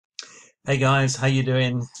Hey guys, how you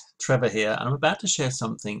doing? Trevor here, and I'm about to share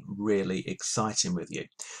something really exciting with you.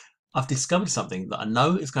 I've discovered something that I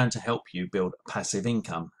know is going to help you build passive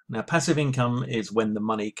income. Now, passive income is when the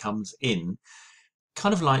money comes in,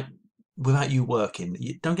 kind of like without you working.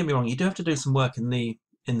 Don't get me wrong, you do have to do some work in the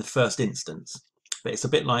first instance, but it's a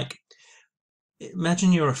bit like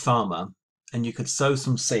imagine you're a farmer and you could sow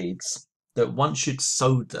some seeds that once you'd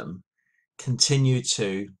sowed them, continue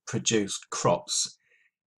to produce crops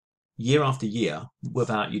year after year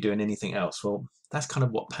without you doing anything else. Well, that's kind of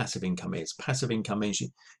what passive income is. Passive income means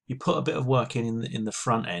you put a bit of work in the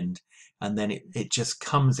front end, and then it just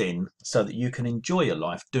comes in so that you can enjoy your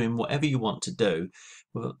life doing whatever you want to do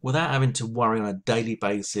without having to worry on a daily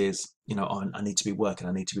basis, oh, I need to be working,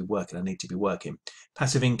 I need to be working, I need to be working.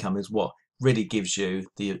 Passive income is what really gives you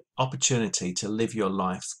the opportunity to live your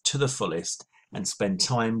life to the fullest and spend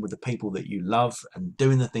time with the people that you love and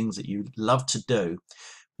doing the things that you love to do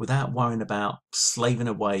without worrying about slaving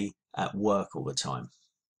away at work all the time.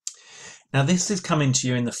 Now, this is coming to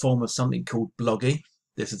you in the form of something called Bloggii.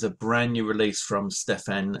 This is a brand new release from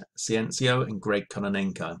Stefan Ciencio and Greg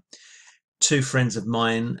Kononenko, two friends of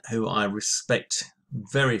mine who I respect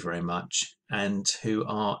very, very much and who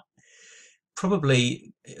are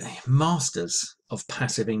probably masters of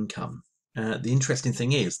passive income. The interesting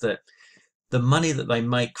thing is that the money that they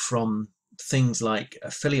make from things like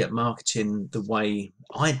affiliate marketing, the way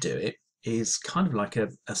I do it, is kind of like a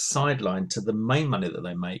sideline to the main money that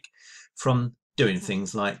they make from doing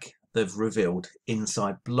things like they've revealed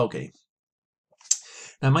inside Bloggii.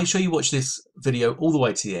 Now, make sure you watch this video all the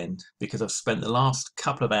way to the end because I've spent the last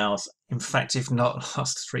couple of hours, in fact, if not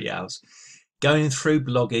last 3 hours, going through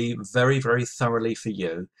Bloggii very, very thoroughly for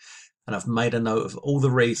you. And I've made a note of all the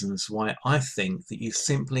reasons why I think that you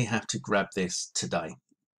simply have to grab this today.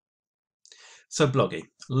 So Bloggii,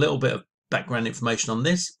 a little bit of background information on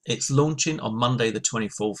this. It's launching on Monday, the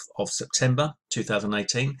 24th of September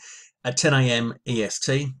 2018 at 10 a.m.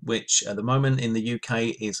 EST, which at the moment in the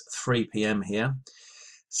UK is 3 p.m. here.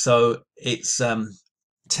 So it's 10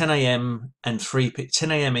 a.m. and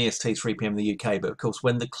 10 a.m. EST, 3 p.m. in the UK. But of course,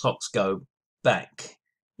 when the clocks go back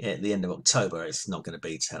at the end of October, it's not going to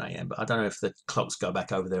be 10 a.m. But I don't know if the clocks go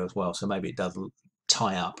back over there as well. So maybe it does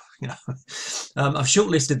tie up. I've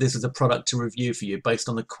shortlisted this as a product to review for you based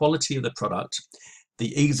on the quality of the product,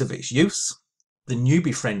 the ease of its use, the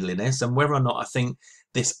newbie friendliness, and whether or not I think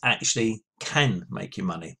this actually can make you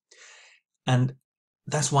money. And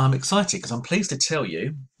that's why I'm excited, because I'm pleased to tell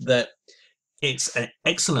you that it's an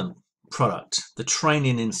excellent product. The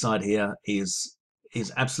training inside here is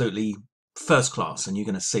absolutely first class, and you're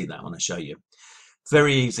going to see that when I show you.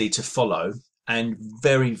 Very easy to follow and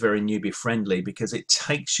very, very newbie friendly because it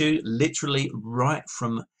takes you literally right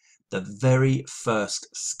from the very first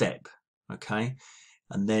step, okay,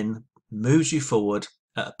 and then moves you forward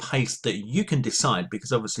at a pace that you can decide,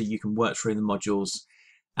 because obviously you can work through the modules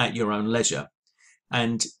at your own leisure.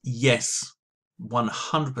 And yes,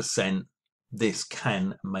 100% this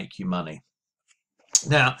can make you money.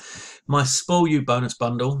 Now, my Spoil You bonus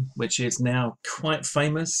bundle, which is now quite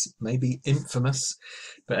famous, maybe infamous,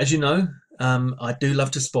 but as you know, I do love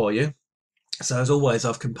to spoil you. So as always,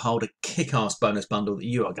 I've compiled a kick-ass bonus bundle that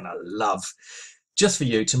you are going to love, just for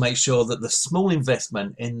you to make sure that the small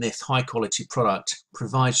investment in this high quality product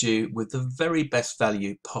provides you with the very best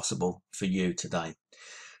value possible for you today.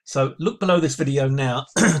 So look below this video now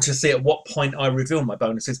to see at what point I reveal my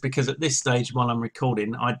bonuses, because at this stage while I'm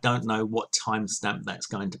recording, I don't know what timestamp that's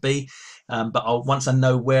going to be. But once I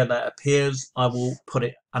know where that appears, I will put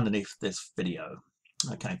it underneath this video.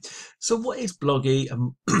 Okay, so what is Bloggii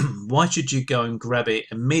and why should you go and grab it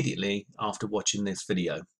immediately after watching this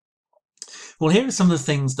video? Well, here are some of the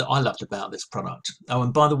things that I loved about this product. Oh,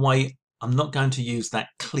 and by the way, I'm not going to use that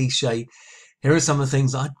cliche "here are some of the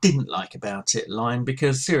things I didn't like about it" line,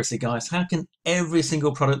 because seriously guys, how can every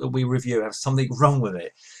single product that we review have something wrong with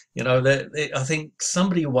it? I think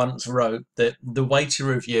somebody once wrote that the way to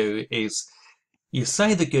review is you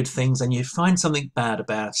say the good things and you find something bad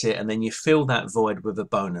about it, and then you fill that void with a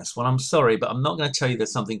bonus. Well, I'm sorry, but I'm not going to tell you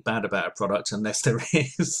there's something bad about a product unless there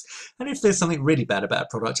is. And if there's something really bad about a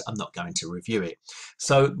product, I'm not going to review it.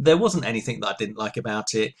 So there wasn't anything that I didn't like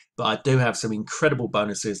about it, but I do have some incredible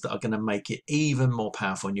bonuses that are going to make it even more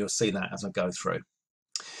powerful, and you'll see that as I go through.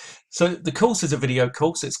 So the course is a video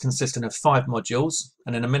course. It's consisting of 5 modules,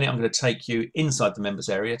 and in a minute I'm going to take you inside the members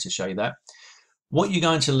area to show you that. What you're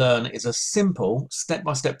going to learn is a simple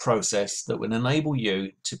step-by-step process that will enable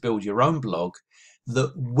you to build your own blog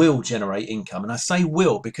that will generate income. And I say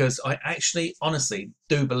will because I actually honestly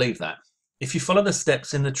do believe that. If you follow the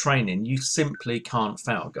steps in the training, you simply can't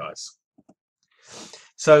fail, guys.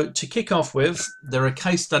 So to kick off with, there are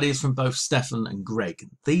case studies from both Stefan and Greg.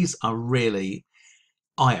 These are really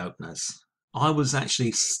eye-openers. I was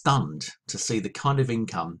actually stunned to see the kind of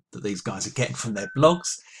income that these guys are getting from their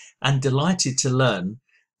blogs, and delighted to learn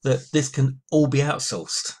that this can all be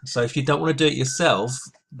outsourced. So if you don't want to do it yourself,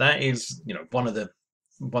 that is, one of the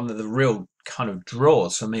real kind of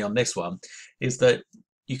draws for me on this one, is that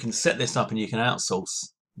you can set this up and you can outsource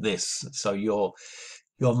this. So your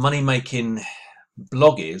money making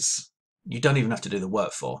Bloggis, you don't even have to do the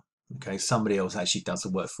work for. Okay, somebody else actually does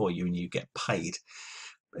the work for you and you get paid,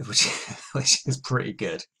 which is pretty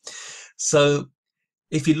good. So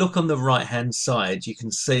if you look on the right hand side, you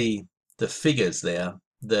can see the figures there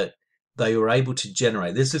that they were able to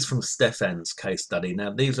generate. This is from Stefan's case study.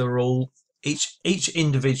 Now these are all, each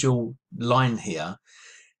individual line here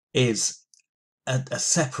is a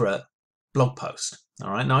separate blog post. All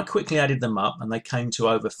right, now I quickly added them up and they came to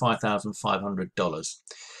over $5,500.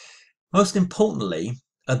 Most importantly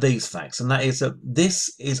are these facts, and that is that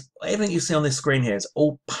this is, everything you see on this screen here is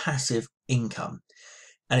all passive income,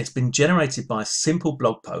 and it's been generated by simple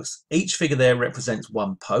blog posts. Each figure there represents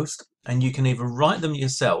one post, and you can either write them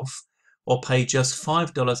yourself or pay just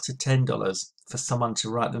 $5 to $10 for someone to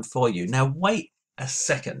write them for you. Now wait a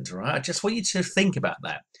second, right? I just want you to think about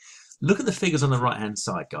that. Look at the figures on the right hand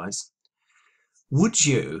side, guys. Would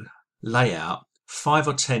you lay out $5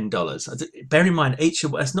 or $10? Bear in mind,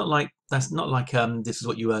 that's not like this is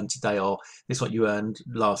what you earned today or this is what you earned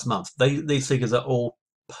last month. These figures are all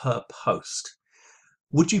per post.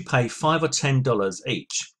 Would you pay $5 or $10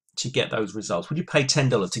 each to get those results? Would you pay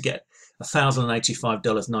 $10 to get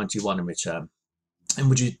 $1,085.91 in return? And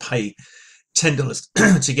would you pay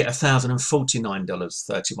 $10 to get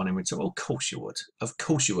 $1,049.31 in return? Well, of course you would. Of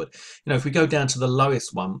course you would. If we go down to the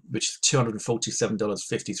lowest one, which is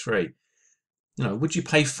 $247.53, would you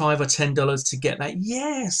pay $5 or $10 to get that?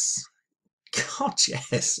 Yes. God,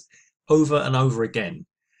 yes. Over and over again.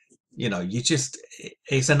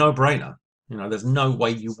 It's a no-brainer. There's no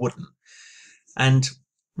way you wouldn't. And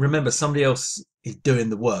remember, somebody else is doing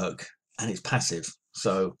the work and it's passive.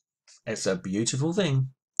 So it's a beautiful thing.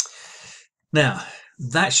 Now,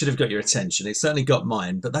 that should have got your attention. It certainly got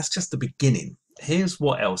mine, but that's just the beginning. Here's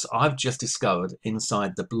what else I've just discovered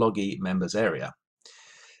inside the Bloggii members area.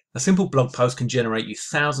 A simple blog post can generate you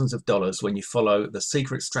thousands of dollars when you follow the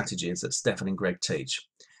secret strategies that Stefan and Greg teach.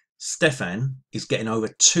 Stefan is getting over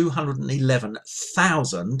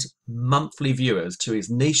 211,000 monthly viewers to his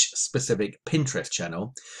niche specific Pinterest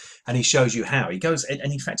channel, and he shows you how. He goes, and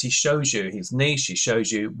in fact he shows you his niche, he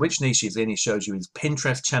shows you which niche he's in, he shows you his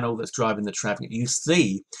Pinterest channel that's driving the traffic. You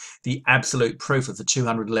see the absolute proof of the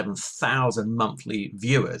 211,000 monthly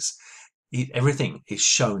viewers. Everything is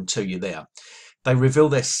shown to you there. They reveal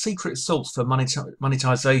their secret sauce for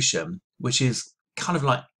monetization, which is kind of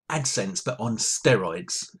like AdSense but on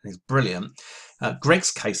steroids. It's brilliant.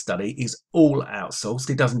 Greg's case study is all outsourced.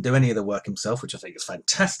 He doesn't do any of the work himself, which I think is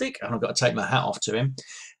fantastic, and I've got to take my hat off to him.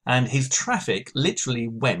 And his traffic literally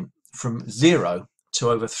went from 0 to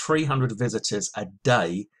over 300 visitors a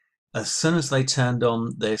day as soon as they turned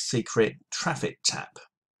on their secret traffic tap.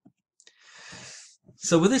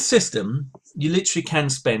 So with this system, you literally can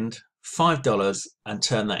spend $5 and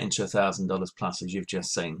turn that into $1,000 plus, as you've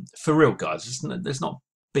just seen. For real, guys. There's not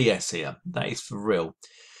BS here. That is for real.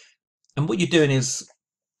 And what you're doing is,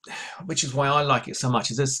 which is why I like it so much,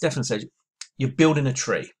 is, as Stefan said, you're building a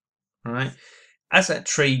tree. All right. As that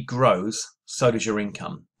tree grows, so does your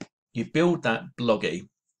income. You build that Bloggii,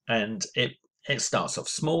 and it starts off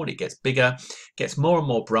small, it gets bigger, gets more and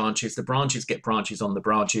more branches. The branches get branches on the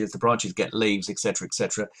branches get leaves, etc.,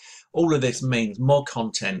 etc. All of this means more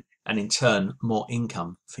content and in turn more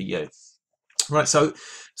income for you. Right, so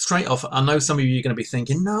straight off, I know some of you are going to be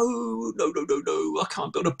thinking, no, I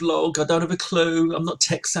can't build a blog, I don't have a clue, I'm not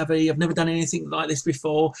tech savvy, I've never done anything like this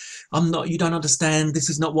before, you don't understand,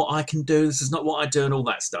 this is not what I can do, this is not what I do, and all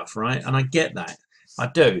that stuff, right? And I get that. I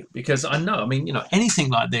do, because I know,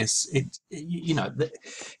 anything like this,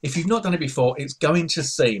 if you've not done it before, it's going to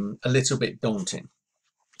seem a little bit daunting.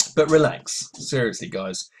 But relax, seriously,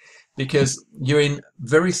 guys, because you're in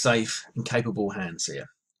very safe and capable hands here.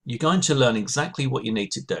 You're going to learn exactly what you need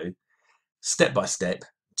to do, step by step,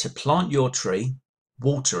 to plant your tree,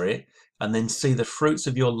 water it, and then see the fruits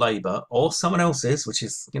of your labor or someone else's, which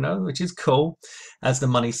is cool, as the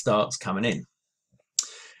money starts coming in.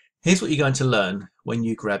 Here's what you're going to learn when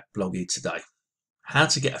you grab Bloggii today. How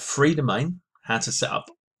to get a free domain, how to set up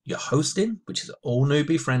your hosting, which is all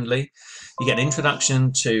newbie friendly. You get an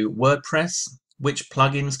introduction to WordPress, which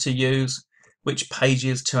plugins to use, which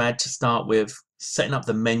pages to add to start with, setting up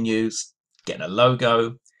the menus, getting a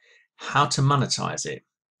logo, how to monetize it,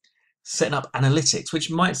 setting up analytics,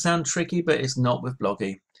 which might sound tricky, but it's not with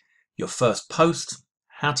Bloggii. Your first post,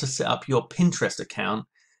 how to set up your Pinterest account,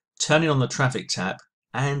 turning on the traffic tab,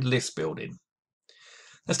 and list building.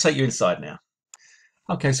 Let's take you inside now.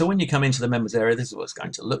 Okay, so when you come into the members area, this is what it's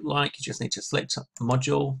going to look like. You just need to select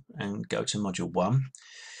module and go to module 1.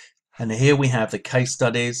 And here we have the case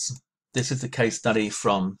studies. This is the case study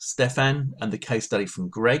from Stefan and the case study from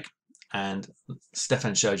Greg. And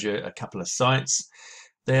Stefan shows you a couple of sites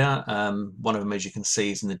there. One of them, as you can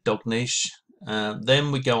see, is in the dog niche.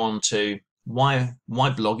 Then we go on to why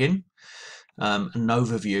blogging, an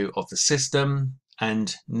overview of the system,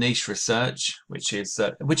 and niche research, which is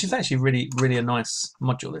actually really a nice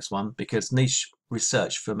module, this one, because niche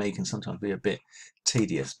research for me can sometimes be a bit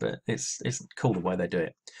tedious, but it's cool the way they do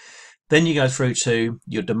it. Then you go through to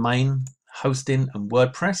your domain hosting and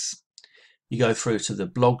WordPress. You go through to the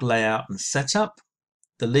blog layout and setup,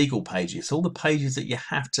 the legal pages, all the pages that you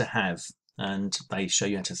have to have, and they show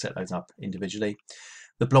you how to set those up individually.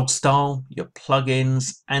 The blog style, your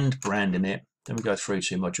plugins, and branding it. Then we go through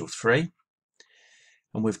to module 3.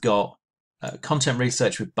 And we've got content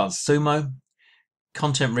research with BuzzSumo,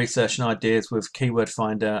 content research and ideas with Keyword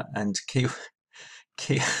Finder and Keyword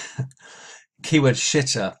Shitter.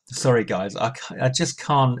 Sorry guys, I just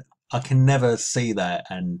can't. I can never see that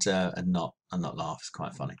and not laugh. It's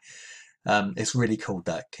quite funny. It's really called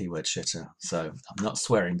that, Keyword Shitter. So I'm not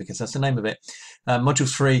swearing because that's the name of it.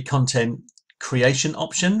 Module 3, content creation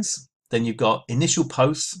options. Then you've got initial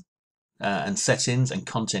posts and settings and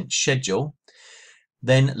content schedule.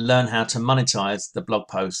 Then learn how to monetize the blog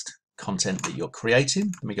post content that you're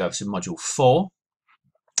creating. Let me go over to module 4.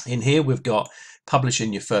 In here, we've got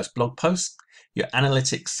publishing your first blog post, your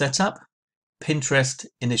analytics setup, Pinterest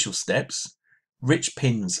initial steps, rich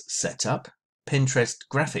pins setup, Pinterest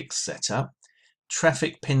graphics setup,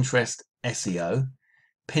 traffic Pinterest SEO,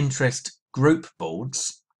 Pinterest group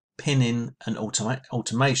boards, pinning and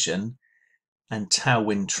automation, and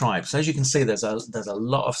Tailwind Tribe. So as you can see, there's a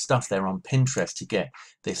lot of stuff there on Pinterest to get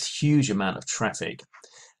this huge amount of traffic.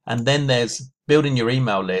 And then there's building your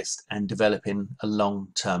email list and developing a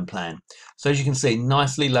long-term plan. So as you can see,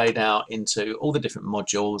 nicely laid out into all the different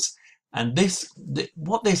modules. And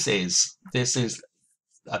what this is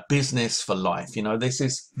a business for life. You know, this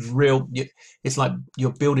is real. It's like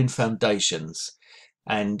you're building foundations,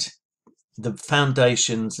 and the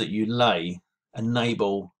foundations that you lay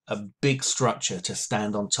enable a big structure to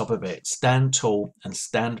stand on top of it, stand tall and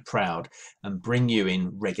stand proud, and bring you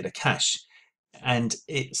in regular cash. And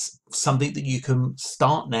it's something that you can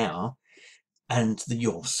start now, and that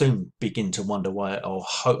you'll soon begin to wonder why, or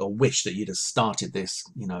wish that you'd have started this,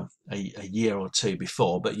 you know, a year or two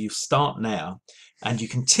before. But you start now, and you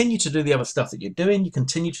continue to do the other stuff that you're doing. You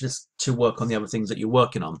continue to work on the other things that you're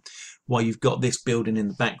working on, while you've got this building in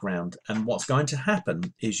the background. And what's going to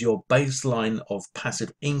happen is your baseline of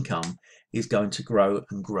passive income is going to grow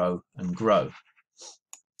and grow and grow.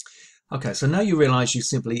 Okay, so now you realize you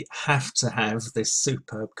simply have to have this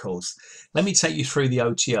superb course. Let me take you through the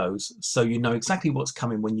OTOs so you know exactly what's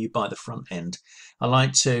coming when you buy the front end. I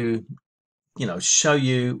like to, you know, show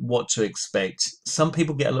you what to expect. Some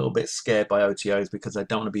people get a little bit scared by OTOs because they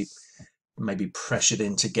don't want to be maybe pressured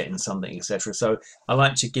into getting something, etc. So I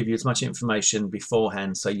like to give you as much information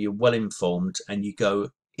beforehand so you're well informed and you go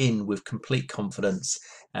in with complete confidence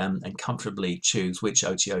and comfortably choose which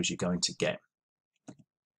OTOs you're going to get.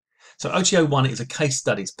 So OTO 1 is a case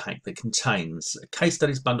studies pack that contains a case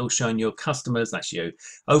studies bundle showing your customers, that's you,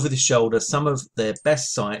 over the shoulder some of their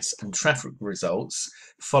best sites and traffic results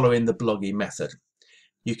following the Bloggii method.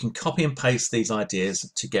 You can copy and paste these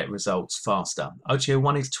ideas to get results faster. OTO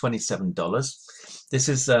 1 is $27. This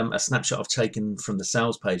is a snapshot I've taken from the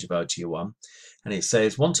sales page of OTO 1. And it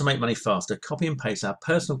says, want to make money faster? Copy and paste our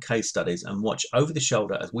personal case studies and watch over the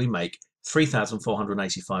shoulder as we make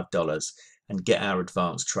 $3,485 and get our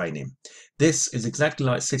advanced training. This is exactly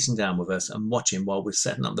like sitting down with us and watching while we're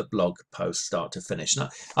setting up the blog post start to finish. Now,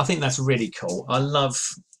 I think that's really cool. I love,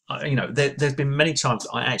 you know, there's been many times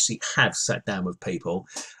I actually have sat down with people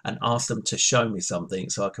and asked them to show me something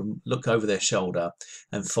so I can look over their shoulder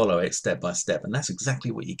and follow it step by step. And that's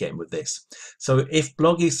exactly what you're getting with this. So if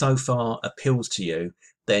Bloggii so far appeals to you,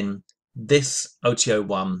 then this OTO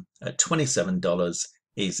 1 at $27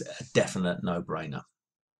 is a definite no-brainer.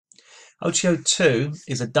 OTO 2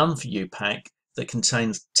 is a done-for-you pack that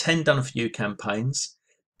contains 10 done-for-you campaigns,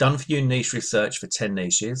 done-for-you niche research for 10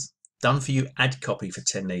 niches, done-for-you ad copy for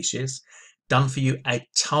 10 niches, done-for-you ad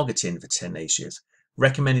targeting for 10 niches,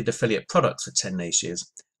 recommended affiliate products for 10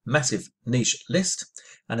 niches, massive niche list,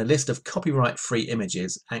 and a list of copyright-free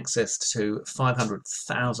images, access to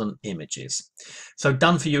 500,000 images. So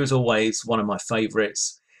done for you is always one of my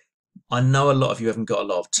favorites. I know a lot of you haven't got a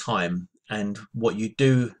lot of time, and what you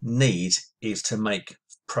do need is to make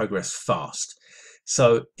progress fast.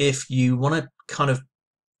 So if you want to kind of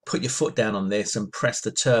put your foot down on this and press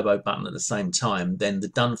the turbo button at the same time, then the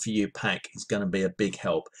done for you pack is going to be a big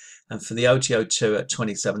help. And for the OTO2 at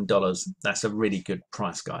 $27, that's a really good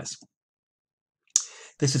price, guys.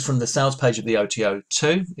 This is from the sales page of the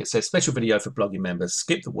OTO2. It says special video for Bloggii members.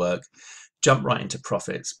 Skip the work, jump right into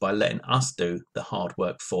profits by letting us do the hard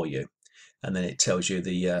work for you. And then it tells you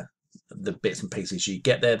the bits and pieces you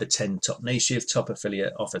get there, the 10 top niches, top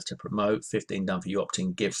affiliate offers to promote, 15 done for you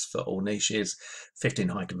opt-in gifts for all niches, 15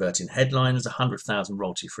 high converting headlines, 100,000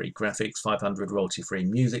 royalty-free graphics, 500 royalty-free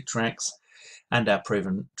music tracks, and our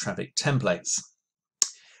proven traffic templates.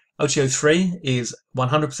 OTO3 is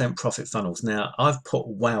 100% profit funnels. Now I've put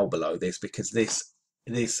wow below this because this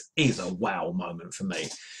is a wow moment for me.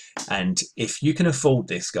 And if you can afford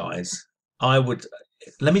this, guys,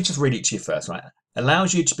 let me just read it to you first, right?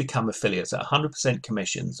 Allows you to become affiliates at 100%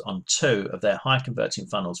 commissions on 2 of their high converting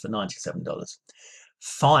funnels for $97,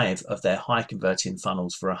 5 of their high converting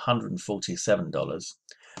funnels for $147,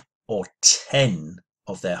 or 10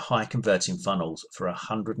 of their high converting funnels for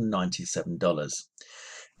 $197.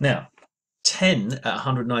 Now, 10 at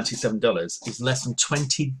 $197 is less than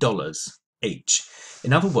 $20 each.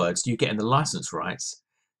 In other words, you're getting the license rights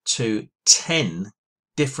to 10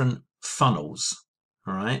 different funnels,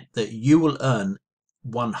 all right, that you will earn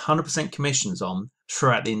 100% commissions on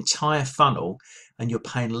throughout the entire funnel, and you're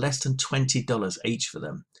paying less than $20 each for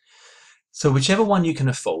them. So whichever one you can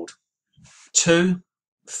afford, 2,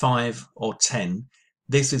 5, or 10,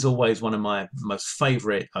 this is always one of my most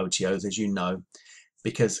favorite OTOs, as you know,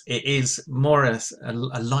 because it is more or less a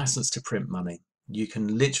license to print money. You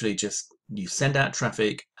can literally you send out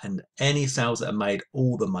traffic, and any sales that are made,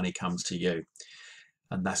 all the money comes to you.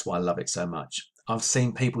 And that's why I love it so much. I've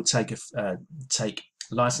seen people take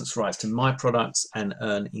license rights to my products and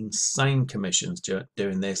earn insane commissions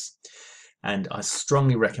doing this. And I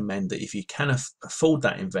strongly recommend that if you can afford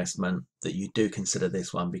that investment, that you do consider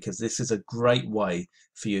this one, because this is a great way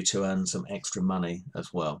for you to earn some extra money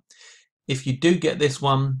as well. If you do get this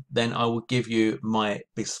one, then I will give you my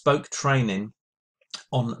bespoke training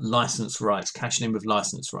on license rights, cashing in with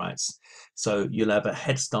license rights. So you'll have a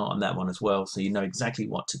head start on that one as well, so you know exactly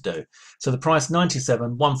what to do. So the price,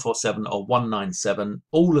 97, 147 or 197,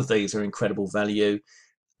 all of these are incredible value.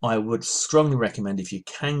 I would strongly recommend, if you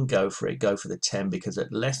can go for it, go for the 10, because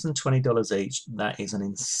at less than $20 each, that is an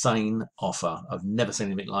insane offer. I've never seen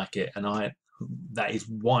anything like it, and that is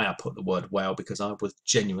why I put the word wow, because I was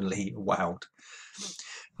genuinely wowed.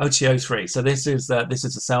 OTO3. So this is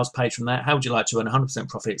a sales page from that. How would you like to earn 100%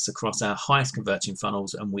 profits across our highest converting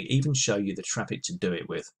funnels? And we even show you the traffic to do it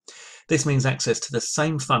with. This means access to the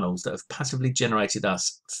same funnels that have passively generated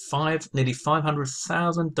us nearly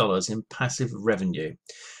 $500,000 in passive revenue.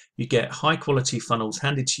 You get high quality funnels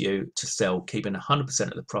handed to you to sell, keeping 100%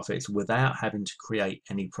 of the profits without having to create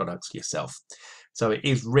any products yourself. So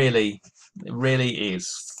it really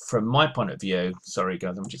is, from my point of view, sorry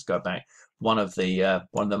guys, let me just go back, one of the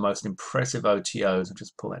most impressive OTOs. I'll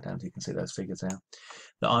just pull that down so you can see those figures now,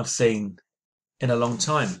 that I've seen in a long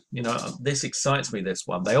time. You know, this excites me, this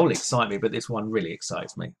one. They all excite me, but this one really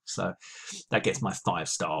excites me. So that gets my 5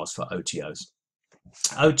 stars for OTOs.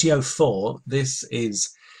 OTO4, this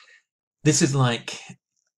is like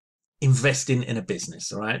investing in a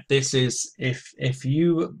business, all right? This is if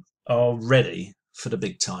you are ready for the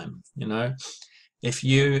big time, you know, if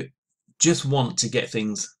you just want to get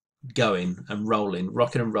things going and rolling,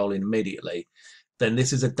 rocking and rolling immediately, then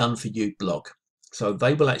this is a done for you blog. So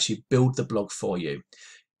they will actually build the blog for you.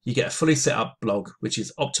 You get a fully set up blog which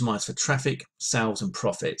is optimized for traffic, sales and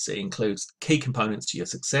profits. It includes key components to your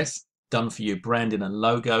success, done for you branding and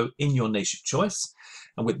logo in your niche of choice,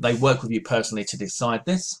 and they work with you personally to decide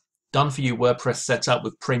this. Done for you WordPress setup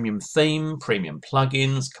with premium theme, premium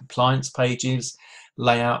plugins, compliance pages,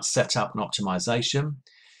 layout, setup and optimization.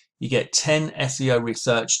 You get 10 SEO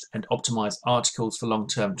researched and optimized articles for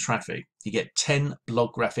long-term traffic. You get 10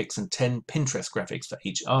 blog graphics and 10 Pinterest graphics for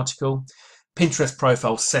each article. Pinterest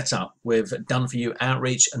profile set up with done for you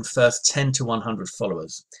outreach and first 10 to 100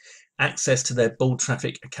 followers. Access to their Bull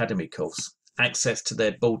Traffic Academy course. Access to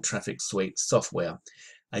their Bull Traffic Suite software.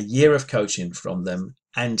 A year of coaching from them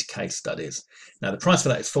and case studies. Now the price for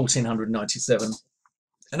that is $1,497.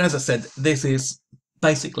 And as I said, this is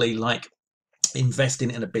basically like investing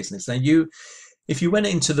in a business. Now if you went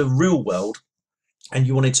into the real world and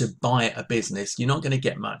you wanted to buy a business, you're not going to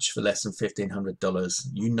get much for less than $1,500.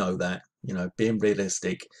 You know that, being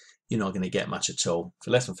realistic, you're not going to get much at all.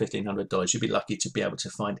 For less than $1,500, you'd be lucky to be able to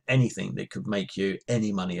find anything that could make you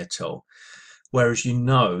any money at all. Whereas you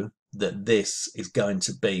know that this is going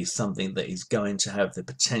to be something that is going to have the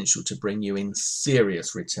potential to bring you in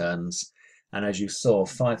serious returns. And as you saw,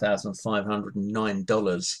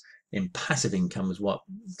 $5,509 in passive income is what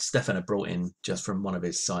Stefan had brought in just from one of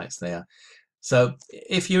his sites there. So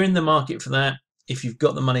if you're in the market for that, if you've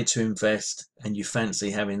got the money to invest and you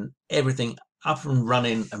fancy having everything up and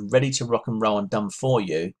running and ready to rock and roll and done for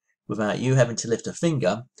you without you having to lift a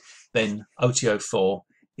finger, then OTO4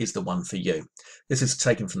 is the one for you. This is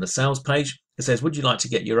taken from the sales page. It says, would you like to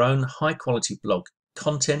get your own high quality blog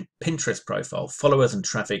content, Pinterest profile, followers and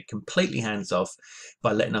traffic completely hands off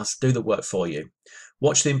by letting us do the work for you?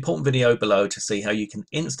 Watch the important video below to see how you can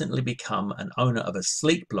instantly become an owner of a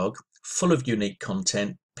sleek blog full of unique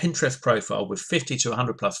content, Pinterest profile with 50 to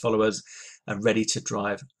 100 plus followers and ready to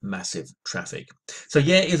drive massive traffic. So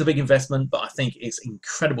yeah, it is a big investment, but I think it's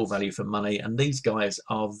incredible value for money. And these guys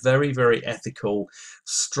are very, very ethical,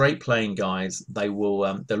 straight playing guys. They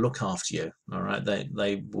will they'll look after you. All right.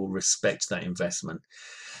 They will respect that investment.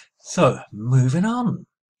 So moving on,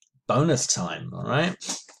 bonus time. All right.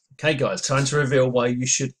 Okay, guys, time to reveal why you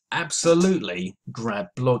should absolutely grab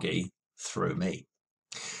Bloggii through me.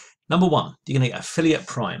 Number one, you're going to get Affiliate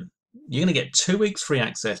Prime. You're going to get 2 weeks free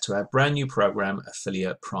access to our brand new program,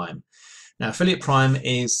 Affiliate Prime. Now, Affiliate Prime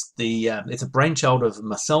is it's a brainchild of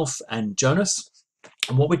myself and Jonas.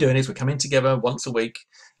 And what we're doing is we're coming together once a week,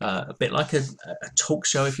 a bit like a talk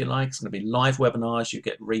show, if you like. It's going to be live webinars. You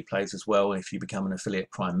get replays as well if you become an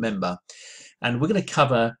Affiliate Prime member. And we're going to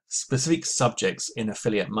cover specific subjects in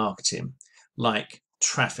affiliate marketing, like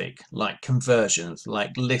traffic, like conversions,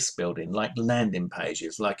 like list building, like landing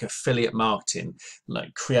pages, like affiliate marketing,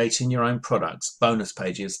 like creating your own products, bonus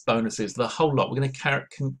pages, bonuses, the whole lot. We're going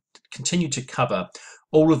to continue to cover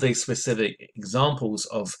all of these specific examples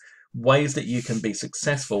of ways that you can be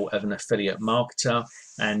successful as an affiliate marketer,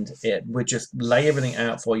 and we'll just lay everything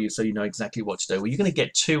out for you so you know exactly what to do. Well, you're going to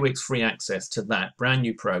get 2 weeks free access to that brand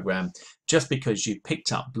new program just because you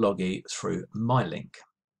picked up Bloggii through my link.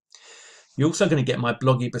 You're also going to get my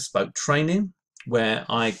Bloggii bespoke training, where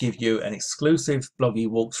I give you an exclusive Bloggii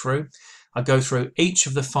walkthrough. I go through each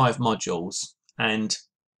of the 5 modules, and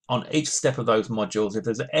on each step of those modules, if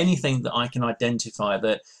there's anything that I can identify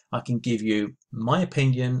that I can give you my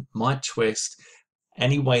opinion, my twist,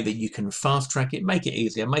 any way that you can fast track it, make it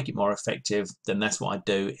easier, make it more effective, then that's what I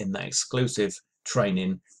do in that exclusive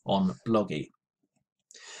training on Bloggii.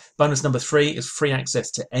 Bonus number 3 is free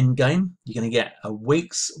access to Endgame. You're going to get a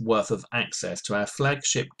week's worth of access to our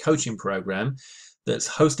flagship coaching program that's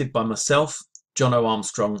hosted by myself, John O.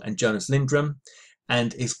 Armstrong and Jonas Lindrum,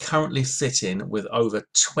 and is currently sitting with over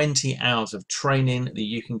 20 hours of training that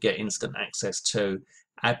you can get instant access to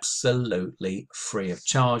absolutely free of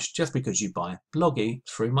charge just because you buy Bloggii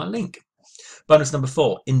through my link. Bonus number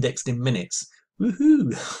 4, indexed in minutes.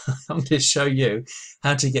 Woohoo! I'm going to show you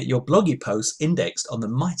how to get your Bloggii posts indexed on the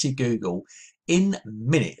mighty Google in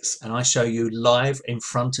minutes, and I show you live in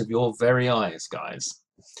front of your very eyes, guys.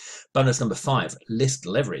 Bonus number 5, list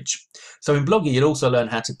leverage. So in Bloggii, you'll also learn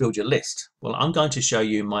how to build your list. Well, I'm going to show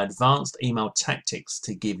you my advanced email tactics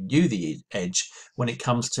to give you the edge when it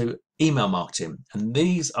comes to email marketing. And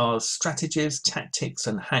these are strategies, tactics,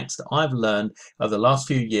 and hacks that I've learned over the last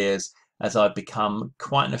few years as I've become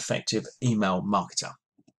quite an effective email marketer.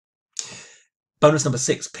 Bonus number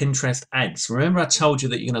 6, Pinterest ads. Remember I told you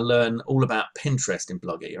that you're going to learn all about Pinterest in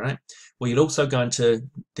Bloggii, right? Well, you're also going to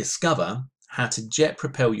discover how to jet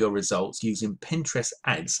propel your results using Pinterest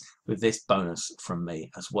ads with this bonus from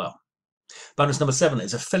me as well. Bonus number 7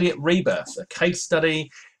 is Affiliate Rebirth, a case study,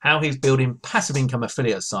 how he's building passive income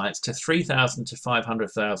affiliate sites to $3,000 to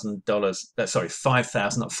 $500,000, sorry,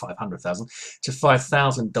 $5,000, not $500,000, to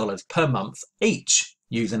 $5,000 per month each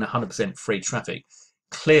using 100% free traffic.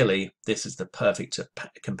 Clearly, this is the perfect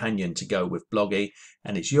companion to go with Bloggii,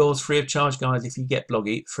 and it's yours free of charge, guys, if you get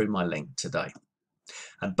Bloggii through my link today.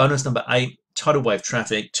 And bonus number 8, tidal wave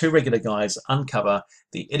traffic. 2 regular guys uncover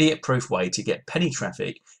the idiot-proof way to get penny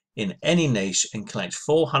traffic in any niche and collect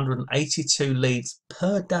 482 leads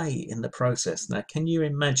per day in the process. Now, can you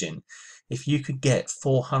imagine if you could get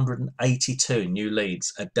 482 new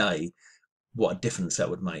leads a day, what a difference that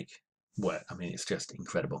would make? Well, I mean, it's just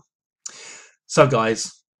incredible. So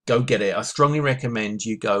guys, go get it. I strongly recommend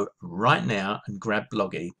you go right now and grab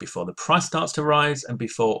Bloggii before the price starts to rise and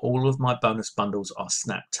before all of my bonus bundles are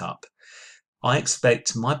snapped up. I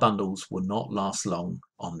expect my bundles will not last long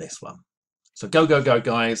on this one. So go, go, go,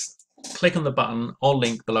 guys. click on the button or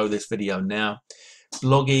link below this video now.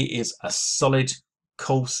 Bloggii is a solid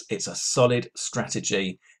course. It's a solid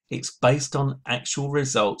strategy. It's based on actual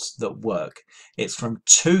results that work. It's from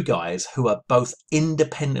two guys who are both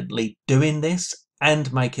independently doing this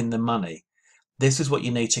and making the money. This is what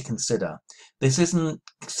you need to consider. This isn't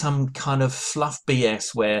some kind of fluff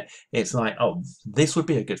BS where it's like, oh, this would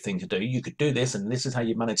be a good thing to do. You could do this and this is how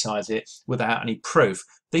you monetize it without any proof.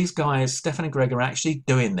 These guys, Stefan and Greg, are actually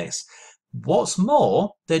doing this. What's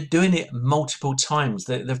more, they're doing it multiple times.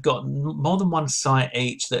 They've got more than one site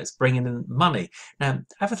each that's bringing in money. Now,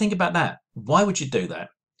 have a think about that. Why would you do that?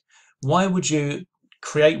 Why would you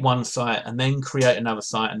create one site and then create another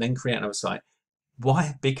site and then create another site?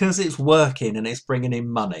 Why? Because it's working and it's bringing in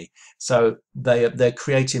money. So they're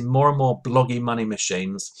creating more and more Bloggii money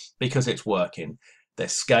machines because it's working. They're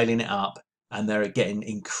scaling it up and they're getting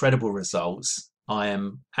incredible results. I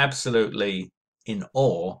am absolutely in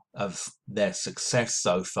awe of their success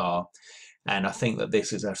so far, and I think that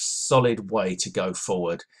this is a solid way to go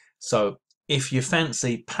forward. So if you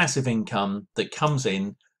fancy passive income that comes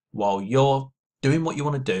in while you're doing what you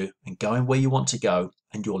want to do and going where you want to go,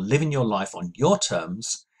 and you're living your life on your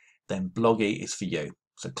terms, then Bloggii is for you.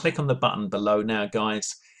 So click on the button below now,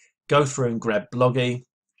 guys. Go through and grab Bloggii.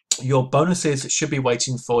 Your bonuses should be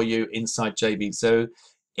waiting for you inside JVZoo.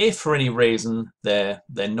 If for any reason they're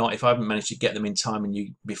not, if I haven't managed to get them in time and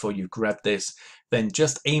before you've grabbed this, then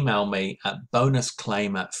just email me at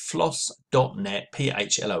bonusclaim@floss.net,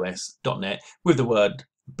 PHLOS.net, with the word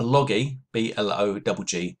Bloggii,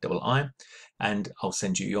 BLOGGI, and I'll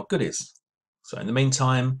send you your goodies. So in the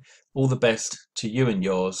meantime, all the best to you and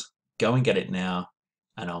yours. Go and get it now,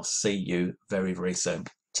 and I'll see you very, very soon.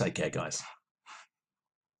 Take care, guys.